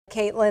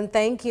Caitlin,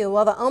 thank you.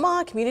 Well, the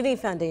Omaha Community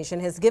Foundation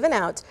has given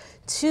out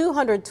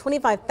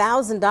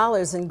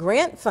 $225,000 in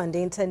grant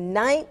funding to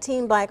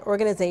 19 Black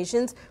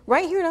organizations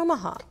right here in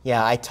Omaha.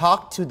 Yeah, I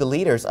talked to the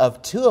leaders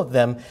of 2 of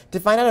them to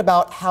find out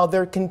about how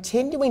they're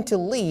continuing to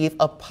leave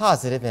a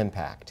positive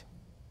impact.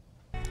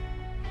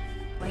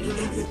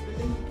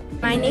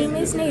 My name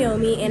is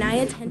Naomi and I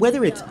attend.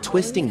 Whether it's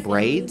twisting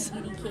braids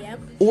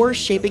or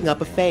shaping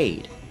up a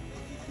fade,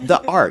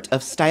 the art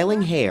of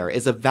styling hair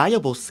is a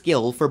valuable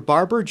skill for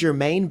barber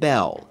Jermaine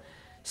Bell.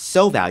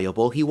 So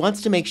valuable, he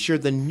wants to make sure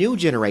the new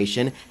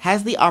generation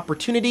has the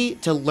opportunity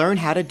to learn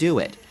how to do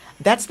it.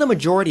 That's the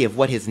majority of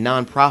what his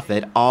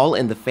nonprofit, All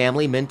in the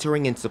Family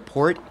Mentoring and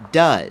Support,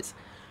 does,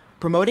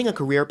 promoting a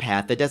career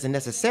path that doesn't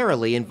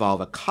necessarily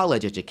involve a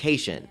college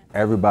education.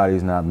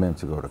 Everybody's not meant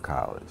to go to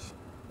college,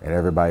 and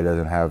everybody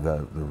doesn't have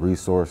the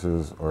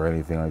resources or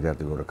anything like that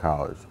to go to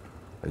college.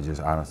 They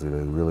just, honestly,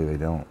 they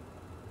don't.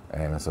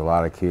 And it's a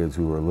lot of kids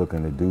who are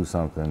looking to do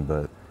something,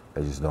 but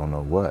they just don't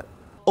know what.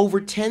 Over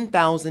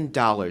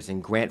 $10,000 in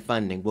grant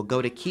funding will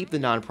go to keep the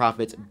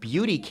nonprofit's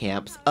beauty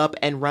camps up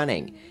and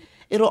running.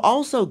 It'll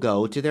also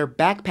go to their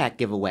backpack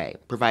giveaway,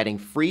 providing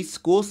free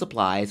school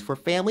supplies for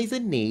families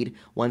in need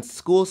once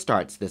school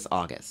starts this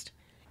August.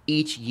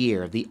 Each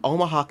year, the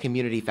Omaha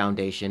Community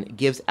Foundation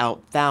gives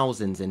out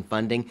thousands in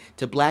funding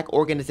to Black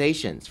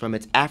organizations from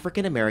its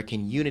African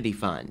American Unity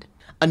Fund.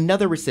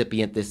 Another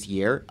recipient this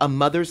year, A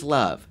Mother's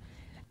Love.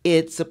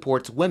 It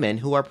supports women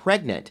who are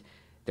pregnant.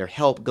 Their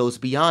help goes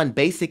beyond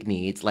basic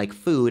needs like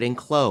food and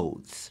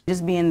clothes.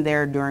 Just being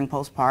there during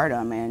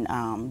postpartum and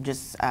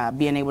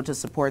being able to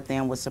support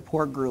them with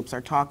support groups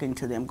or talking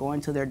to them, going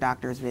to their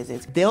doctor's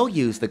visits. They'll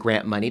use the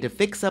grant money to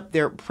fix up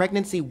their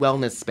pregnancy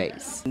wellness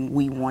space.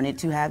 We wanted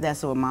to have that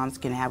so moms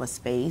can have a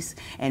space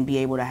and be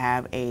able to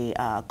have a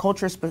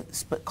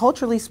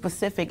culturally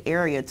specific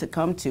area to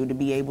come to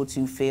be able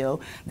to feel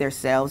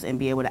themselves and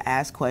be able to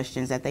ask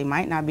questions that they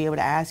might not be able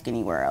to ask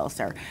anywhere else,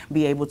 or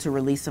be able to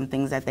release some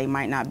things that they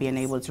might not be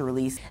able to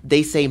release.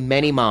 They say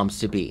many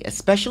moms-to-be,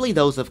 especially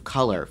those of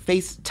color,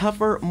 face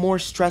tougher, more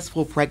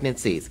stressful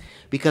pregnancies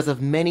because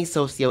of many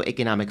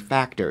socioeconomic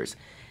factors.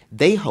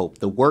 They hope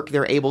the work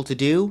they're able to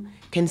do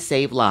can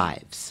save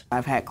lives.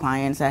 I've had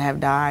clients that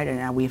have died, and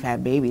now we've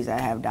had babies that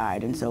have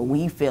died, and so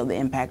we feel the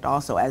impact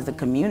also as the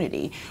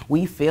community.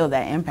 We feel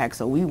that impact,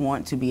 so we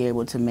want to be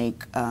able to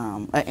make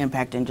an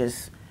impact and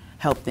just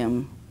help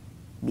them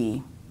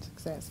be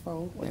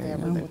successful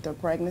with their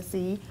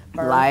pregnancy,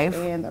 birth, life,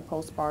 and their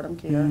postpartum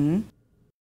care.